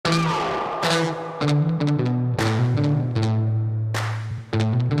This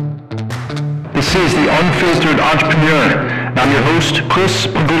is The Unfiltered Entrepreneur. I'm your host, Chris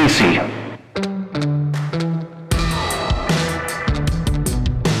Puglisi.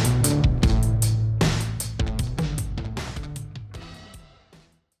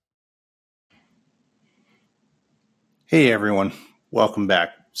 Hey everyone, welcome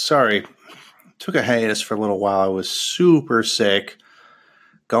back. Sorry, took a hiatus for a little while. I was super sick,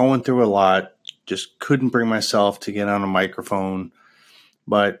 going through a lot, just couldn't bring myself to get on a microphone,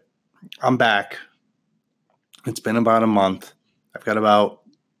 but I'm back. It's been about a month. I've got about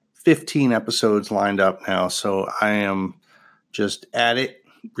 15 episodes lined up now, so I am just at it,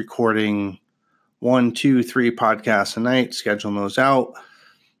 recording 1, 2, 3 podcasts a night, scheduling those out.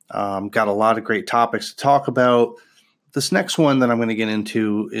 Got a lot of great topics to talk about. This next one that I'm going to get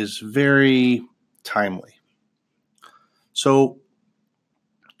into is very timely. So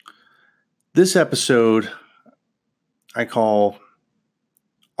this episode I call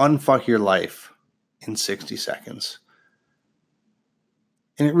Unfuck Your Life in 60 Seconds.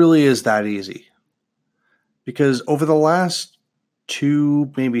 And it really is that easy. Because over the last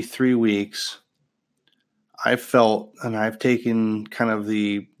 2, maybe 3 weeks, I've felt and I've taken kind of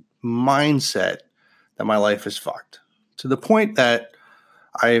the mindset that my life is fucked. To the point that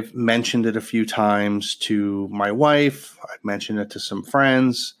I've mentioned it a few times to my wife. I've mentioned it to some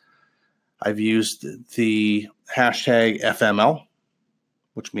friends. I've used the hashtag FML,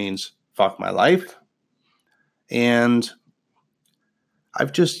 which means fuck my life. And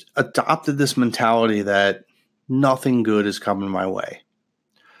I've just adopted this mentality that nothing good is coming my way.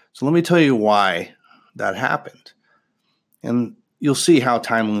 So let me tell you why that happened. And you'll see how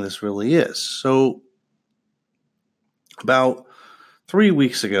timely this really is. So about 3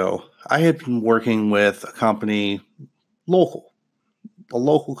 weeks ago, I had been working with a company, a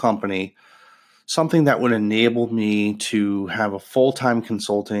local company, something that would enable me to have a full-time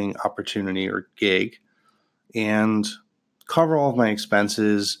consulting opportunity or gig and cover all of my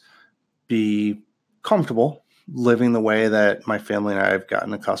expenses, be comfortable living the way that my family and I have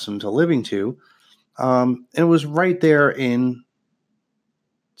gotten accustomed to living to. And it was right there in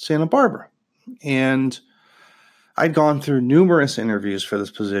Santa Barbara. And I'd gone through numerous interviews for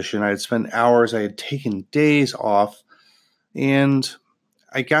this position. I had spent hours, I had taken days off, and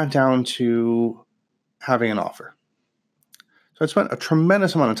I got down to having an offer. So I spent a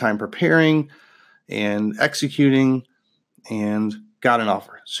tremendous amount of time preparing and executing and got an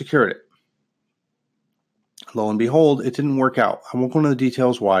offer, secured it. Lo and behold, it didn't work out. I won't go into the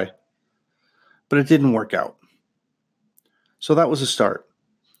details why, but it didn't work out. So that was a start.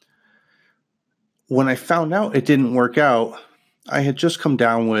 When I found out it didn't work out, I had just come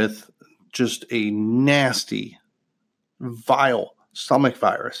down with just a nasty, vile stomach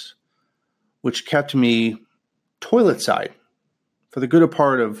virus, which kept me toilet side for the good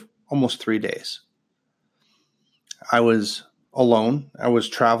part of almost 3 days. I was alone. I was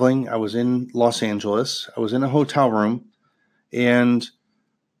traveling. I was in Los Angeles. I was in a hotel room, and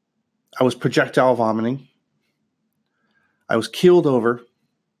I was projectile vomiting. I was keeled over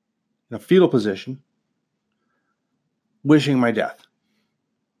in a fetal position, wishing my death.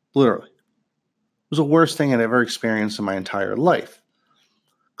 Literally. It was the worst thing I'd ever experienced in my entire life.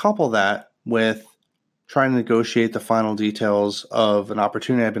 Couple that with trying to negotiate the final details of an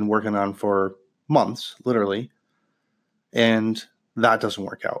opportunity I've been working on for months, literally, and that doesn't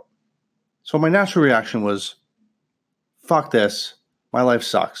work out. So my natural reaction was, fuck this, my life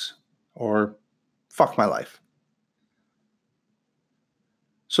sucks, or fuck my life.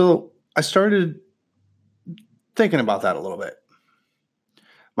 So I started thinking about that a little bit.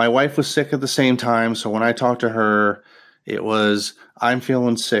 My wife was sick at the same time, so when I talked to her, it was, I'm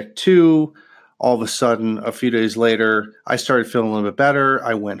feeling sick too. All of a sudden, a few days later, I started feeling a little bit better.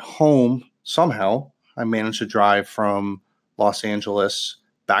 I went home somehow. I managed to drive from Los Angeles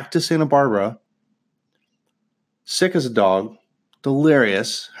back to Santa Barbara, sick as a dog,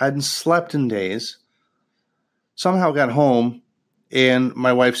 delirious, hadn't slept in days. Somehow got home, and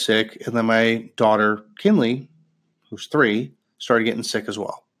my wife's sick, and then my daughter, Kinley, who's 3, started getting sick as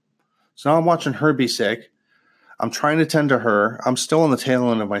well. So now I'm watching her be sick. I'm trying to tend to her. I'm still on the tail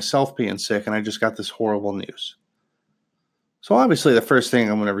end of myself being sick, and I just got this horrible news. So obviously the first thing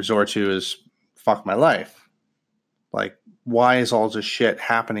I'm going to resort to is fuck my life. Like, why is all this shit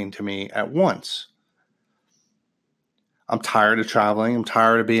happening to me at once? I'm tired of traveling. I'm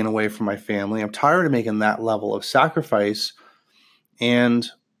tired of being away from my family. I'm tired of making that level of sacrifice. And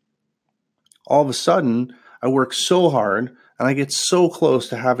all of a sudden, I work so hard and I get so close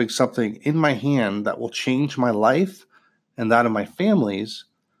to having something in my hand that will change my life and that of my family's.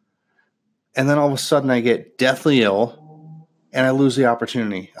 And then all of a sudden I get deathly ill and I lose the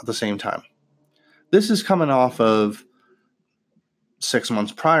opportunity at the same time. This is coming off of 6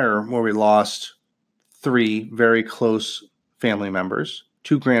 months prior where we lost 3 very close family members,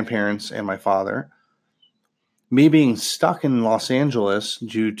 2 grandparents and my father. Me being stuck in Los Angeles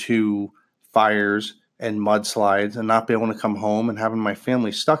due to fires and mudslides and not being able to come home and having my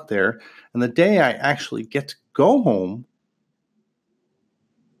family stuck there. And the day I actually get to go home,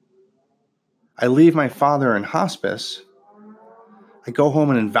 I leave my father in hospice. I go home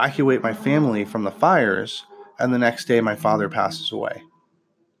and evacuate my family from the fires, and the next day my father passes away.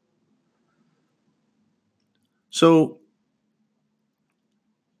 So,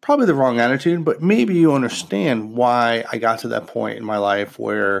 probably the wrong attitude, but maybe you understand why I got to that point in my life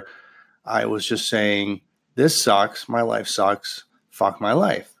where I was just saying, this sucks, my life sucks, fuck my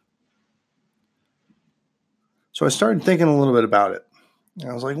life. So I started thinking a little bit about it.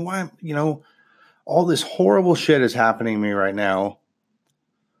 And I was like, why, all this horrible shit is happening to me right now.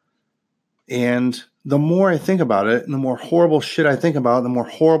 And the more I think about it, and the more horrible shit I think about, the more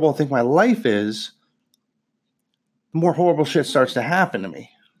horrible I think my life is, the more horrible shit starts to happen to me.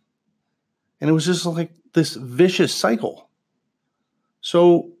 And it was just like this vicious cycle.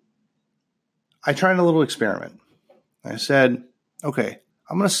 So I tried a little experiment. I said, okay,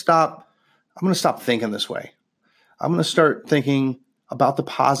 I'm going to stop thinking this way. I'm going to start thinking about the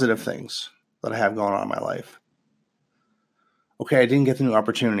positive things that I have going on in my life. Okay, I didn't get the new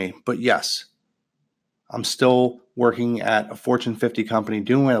opportunity, but yes, I'm still working at a Fortune 50 company,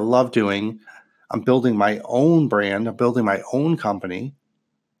 doing what I love doing. I'm building my own brand. I'm building my own company.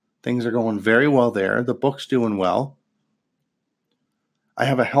 Things are going very well there. The book's doing well. I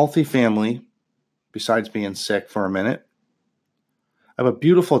have a healthy family, besides being sick for a minute. I have a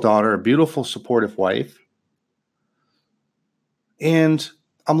beautiful daughter, a beautiful, supportive wife. And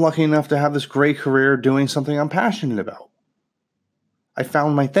I'm lucky enough to have this great career doing something I'm passionate about. I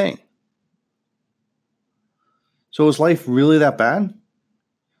found my thing. So is life really that bad?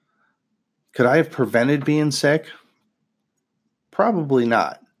 Could I have prevented being sick? Probably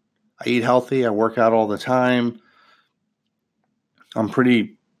not. I eat healthy. I work out all the time. I'm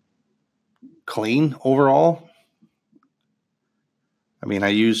pretty clean overall. I mean, I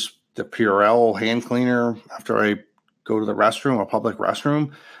use the Purell hand cleaner after I go to the restroom, a public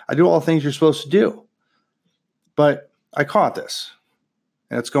restroom. I do all the things you're supposed to do. But I caught this,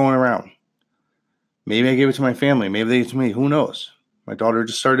 and it's going around. Maybe I gave it to my family. Maybe they gave it to me. Who knows? My daughter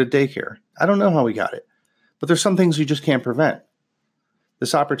just started daycare. I don't know how we got it. But there's some things you just can't prevent.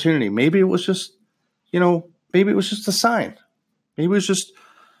 This opportunity, maybe it was just, maybe it was just a sign. Maybe it was just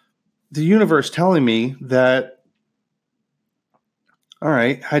the universe telling me that, all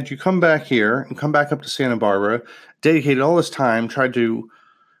right, had you come back here and come back up to Santa Barbara, dedicated all this time, tried to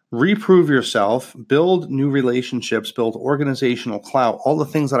reprove yourself, build new relationships, build organizational clout, all the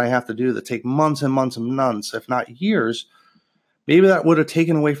things that I have to do that take months and months and months, if not years, maybe that would have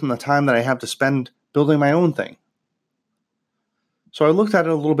taken away from the time that I have to spend building my own thing. So I looked at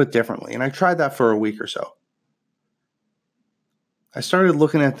it a little bit differently, and I tried that for a week or so. I started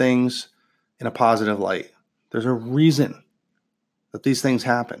looking at things in a positive light. There's a reason that these things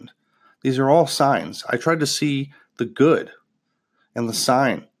happened. These are all signs. I tried to see the good and the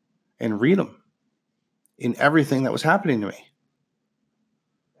sign and read them in everything that was happening to me.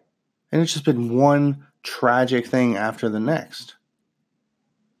 And it's just been one tragic thing after the next.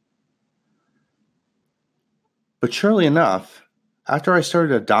 But surely enough, after I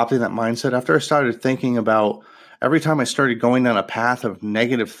started adopting that mindset, after I started thinking about every time I started going down a path of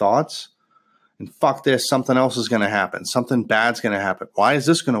negative thoughts, and fuck this, something else is going to happen. Something bad's going to happen. Why is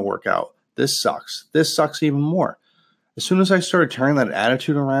this going to work out? This sucks. This sucks even more. As soon as I started turning that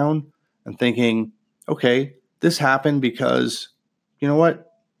attitude around and thinking, okay, this happened because, you know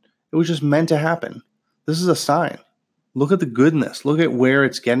what? It was just meant to happen. This is a sign. Look at the goodness. Look at where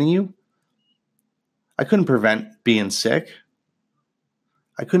it's getting you. I couldn't prevent being sick.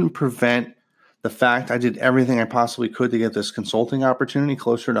 I couldn't prevent the fact I did everything I possibly could to get this consulting opportunity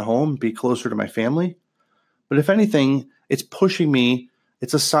closer to home, be closer to my family. But if anything, it's pushing me.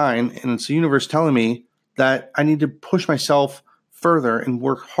 It's a sign, and it's the universe telling me that I need to push myself further and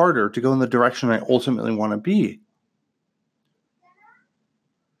work harder to go in the direction I ultimately want to be.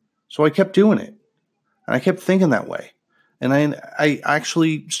 So I kept doing it, and I kept thinking that way. And I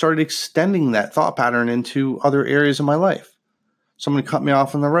actually started extending that thought pattern into other areas of my life. Somebody cut me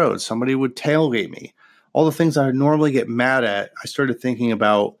off on the road. Somebody would tailgate me. All the things I would normally get mad at, I started thinking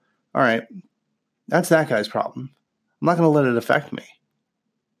about, all right, that's that guy's problem. I'm not going to let it affect me.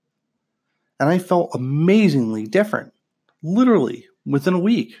 And I felt amazingly different, literally within a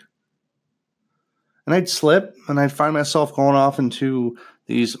week. And I'd slip and I'd find myself going off into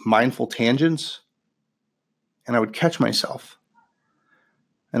these mindful tangents, and I would catch myself.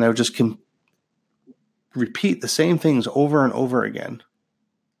 And I would just repeat the same things over and over again.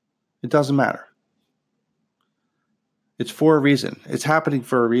 It doesn't matter. It's for a reason. It's happening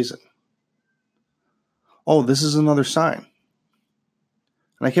for a reason. Oh, this is another sign.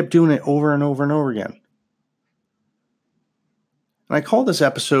 And I kept doing it over and over and over again. And I call this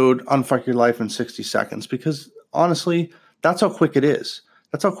episode Unfuck Your Life in 60 Seconds because, honestly, that's how quick it is.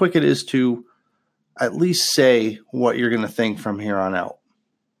 That's how quick it is to at least say what you're going to think from here on out.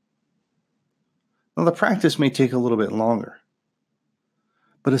 Now, the practice may take a little bit longer.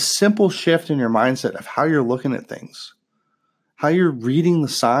 But a simple shift in your mindset of how you're looking at things, how you're reading the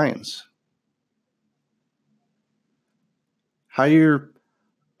signs, how you're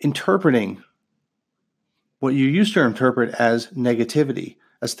interpreting what you used to interpret as negativity,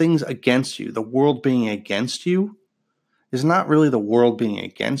 as things against you, the world being against you, is not really the world being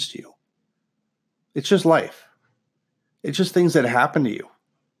against you. It's just life. It's just things that happen to you.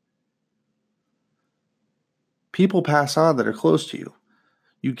 People pass on that are close to you.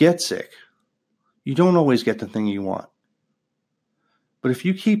 You get sick. You don't always get the thing you want. But if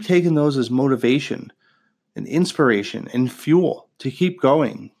you keep taking those as motivation and inspiration and fuel to keep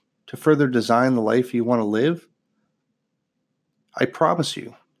going, to further design the life you want to live, I promise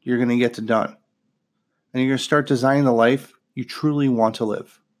you, you're going to get it done. And you're going to start designing the life you truly want to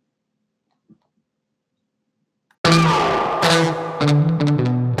live.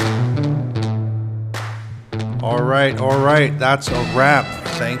 All right. That's a wrap.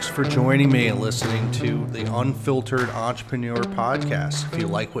 Thanks for joining me and listening to the Unfiltered Entrepreneur Podcast. If you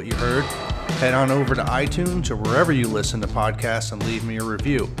like what you heard, head on over to iTunes or wherever you listen to podcasts and leave me a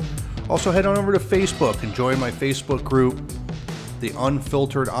review. Also, head on over to Facebook and join my Facebook group, The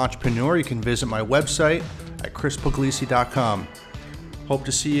Unfiltered Entrepreneur. You can visit my website at chrispuglisi.com. Hope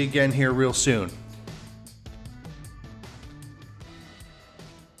to see you again here real soon.